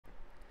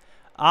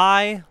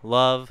I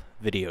love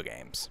video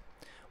games.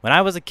 When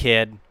I was a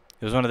kid,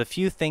 it was one of the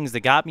few things that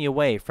got me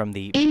away from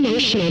the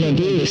emotional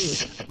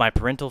abuse of my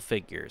parental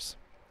figures.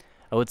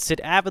 I would sit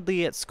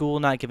avidly at school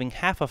not giving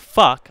half a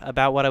fuck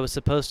about what I was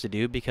supposed to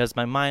do because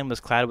my mind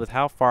was clouded with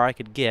how far I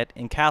could get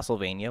in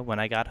Castlevania when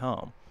I got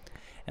home.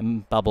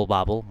 And bubble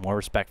bobble, more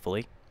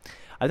respectfully.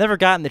 I've never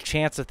gotten the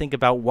chance to think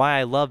about why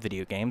I love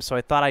video games, so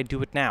I thought I'd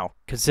do it now,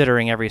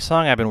 considering every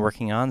song I've been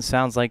working on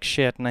sounds like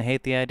shit and I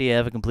hate the idea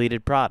of a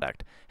completed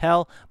product.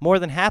 Hell, more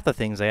than half the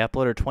things I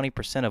upload are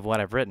 20% of what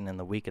I've written in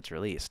the week it's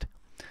released.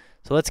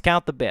 So let's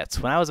count the bits.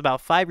 When I was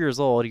about 5 years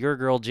old, your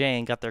girl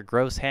Jane got their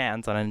gross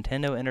hands on a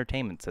Nintendo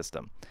Entertainment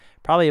System,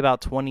 probably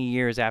about 20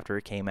 years after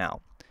it came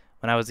out.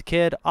 When I was a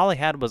kid, all I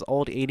had was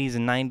old 80s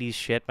and 90s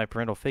shit my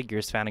parental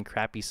figures found in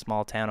crappy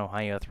small-town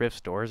Ohio thrift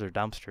stores or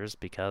dumpsters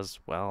because,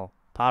 well,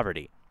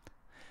 poverty.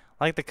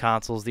 Like the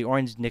consoles, the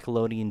orange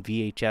Nickelodeon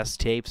VHS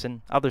tapes,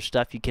 and other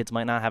stuff you kids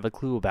might not have a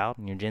clue about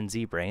in your Gen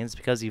Z brains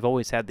because you've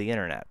always had the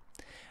internet.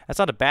 That's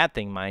not a bad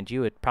thing, mind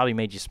you. It probably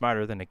made you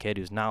smarter than a kid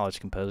whose knowledge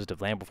composed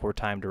of Land Before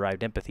Time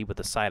derived empathy with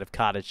a side of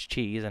cottage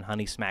cheese and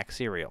Honey Smack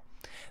cereal.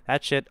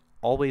 That shit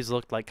always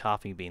looked like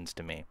coffee beans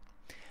to me.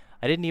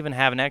 I didn't even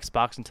have an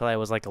Xbox until I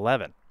was like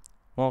 11.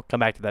 We'll come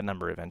back to that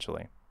number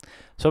eventually.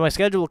 So my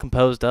schedule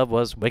composed of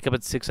was wake up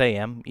at 6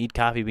 a.m., eat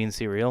coffee bean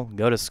cereal,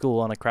 go to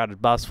school on a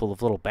crowded bus full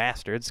of little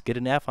bastards, get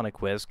an F on a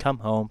quiz, come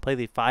home, play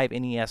the 5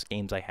 NES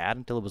games I had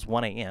until it was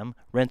 1 a.m.,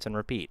 rinse and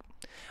repeat.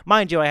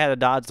 Mind you, I had to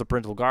dodge the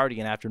parental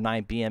guardian after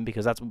 9 p.m.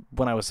 because that's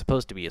when I was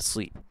supposed to be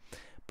asleep.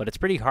 But it's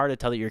pretty hard to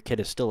tell that your kid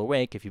is still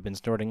awake if you've been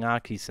snorting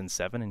oxy since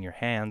 7 and your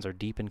hands are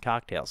deep in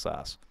cocktail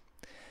sauce.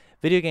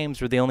 Video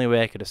games were the only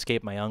way I could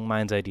escape my young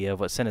mind's idea of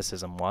what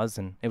cynicism was,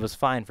 and it was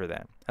fine for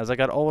them. As I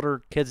got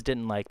older, kids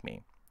didn't like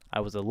me. I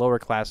was a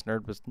lower-class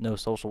nerd with no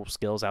social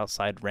skills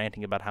outside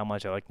ranting about how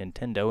much I liked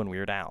Nintendo and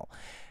Weird Al.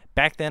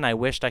 Back then, I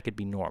wished I could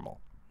be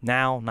normal.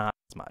 Now, not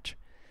as much.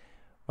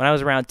 When I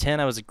was around 10,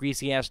 I was a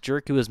greasy-ass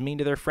jerk who was mean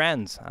to their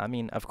friends. I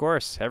mean, of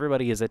course,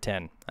 everybody is at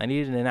 10. I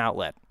needed an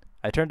outlet.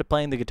 I turned to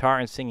playing the guitar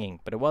and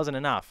singing, but it wasn't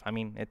enough. I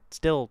mean, it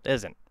still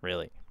isn't,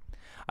 really.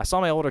 I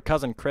saw my older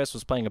cousin Chris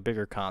was playing a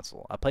bigger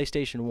console, a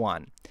PlayStation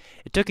 1.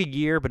 It took a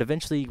year, but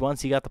eventually,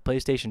 once he got the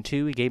PlayStation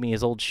 2, he gave me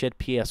his old shit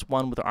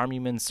PS1 with Army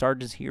Men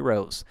Sergeant's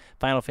Heroes,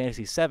 Final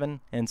Fantasy VII,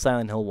 and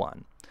Silent Hill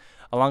 1,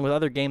 along with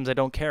other games I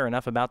don't care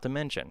enough about to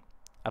mention.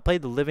 I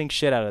played the living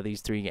shit out of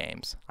these 3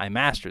 games. I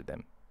mastered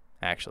them,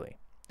 actually.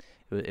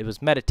 It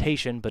was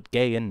meditation, but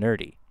gay and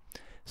nerdy.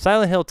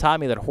 Silent Hill taught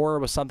me that horror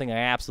was something I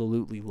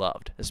absolutely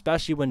loved,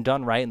 especially when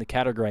done right in the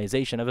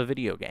categorization of a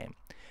video game.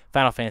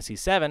 Final Fantasy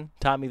VII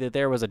taught me that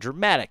there was a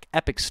dramatic,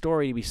 epic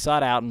story to be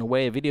sought out in a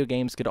way video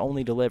games could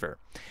only deliver.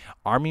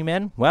 Army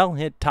Men? Well,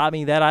 it taught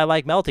me that I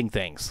like melting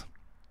things.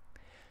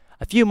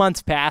 A few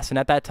months passed, and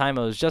at that time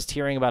I was just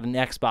hearing about an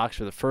Xbox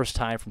for the first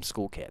time from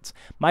school kids.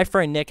 My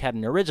friend Nick had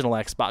an original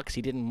Xbox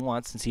he didn't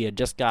want since he had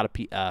just got a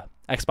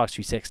Xbox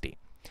 360.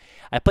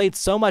 I played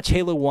so much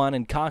Halo 1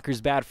 and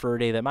Conker's Bad Fur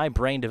Day that my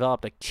brain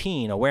developed a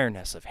keen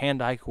awareness of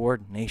hand-eye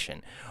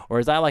coordination, or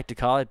as I like to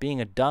call it, being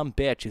a dumb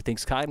bitch who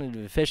thinks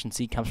cognitive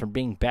efficiency comes from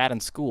being bad in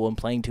school and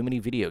playing too many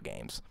video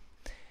games.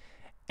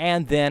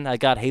 And then I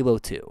got Halo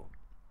 2.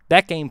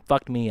 That game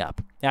fucked me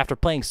up. After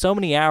playing so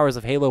many hours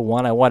of Halo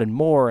 1, I wanted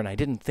more, and I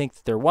didn't think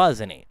that there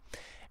was any.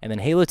 And then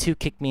Halo 2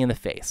 kicked me in the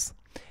face.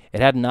 It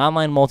had an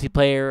online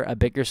multiplayer, a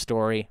bigger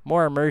story,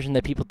 more immersion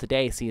that people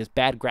today see as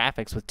bad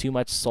graphics with too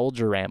much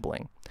soldier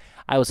rambling.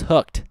 I was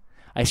hooked.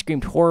 I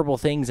screamed horrible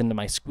things into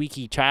my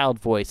squeaky child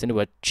voice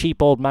into a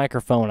cheap old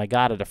microphone I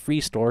got at a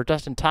free store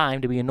just in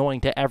time to be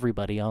annoying to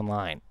everybody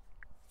online.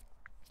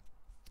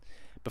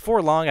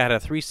 Before long, I had a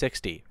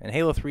 360 and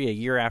Halo 3 a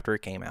year after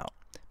it came out.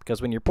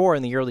 Because when you're poor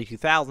in the early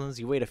 2000s,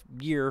 you wait a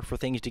year for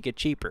things to get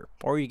cheaper,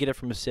 or you get it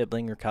from a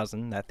sibling or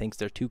cousin that thinks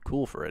they're too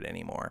cool for it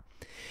anymore.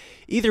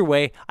 Either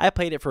way, I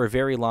played it for a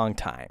very long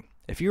time.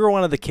 If you were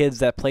one of the kids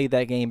that played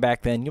that game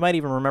back then, you might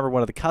even remember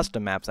one of the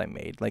custom maps I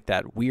made, like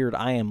that weird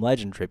I Am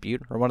Legend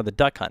tribute, or one of the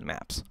Duck Hunt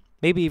maps.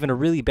 Maybe even a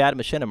really bad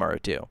machinima or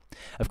two.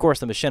 Of course,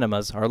 the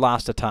machinimas are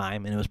lost to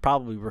time, and it was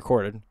probably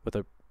recorded with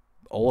an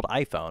old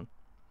iPhone.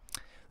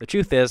 The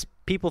truth is,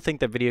 people think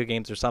that video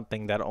games are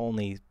something that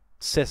only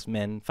cis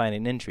men find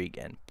an intrigue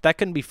in. But that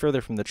couldn't be further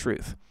from the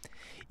truth.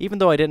 Even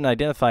though I didn't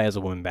identify as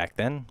a woman back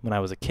then, when I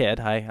was a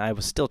kid, I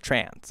was still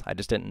trans. I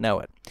just didn't know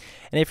it.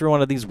 And if you're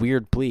one of these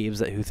weird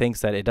plebes who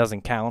thinks that it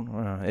doesn't count,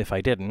 if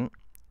I didn't,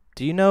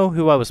 do you know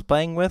who I was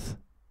playing with?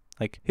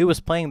 Like, who was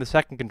playing the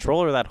second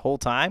controller that whole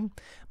time?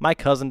 My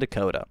cousin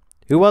Dakota,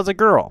 who was a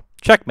girl.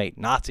 Checkmate,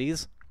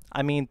 Nazis.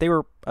 I mean, they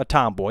were a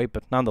tomboy,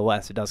 but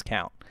nonetheless, it does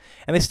count.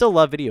 And they still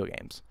love video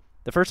games.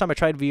 The first time I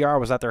tried VR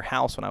was at their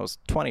house when I was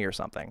 20 or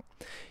something.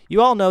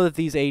 You all know that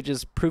these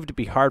ages proved to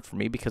be hard for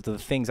me because of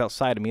the things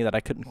outside of me that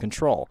I couldn't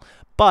control.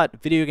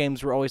 But video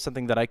games were always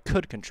something that I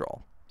could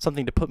control.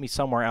 Something to put me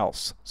somewhere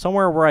else.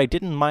 Somewhere where I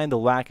didn't mind the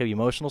lack of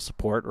emotional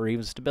support or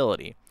even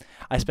stability.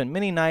 I spent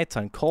many nights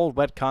on cold,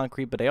 wet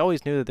concrete, but I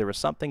always knew that there was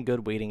something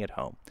good waiting at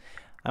home.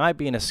 I might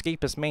be an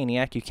escapist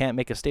maniac who can't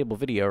make a stable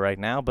video right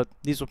now, but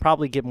these will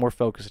probably get more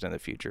focused in the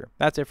future.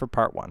 That's it for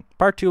part 1.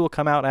 Part 2 will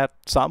come out at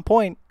some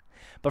point.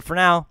 But for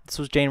now, this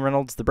was Jane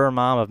Reynolds, the burn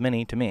mom of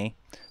many to me.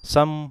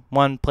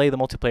 Someone play the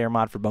multiplayer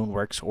mod for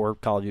Boneworks or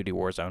Call of Duty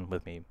Warzone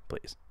with me,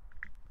 please.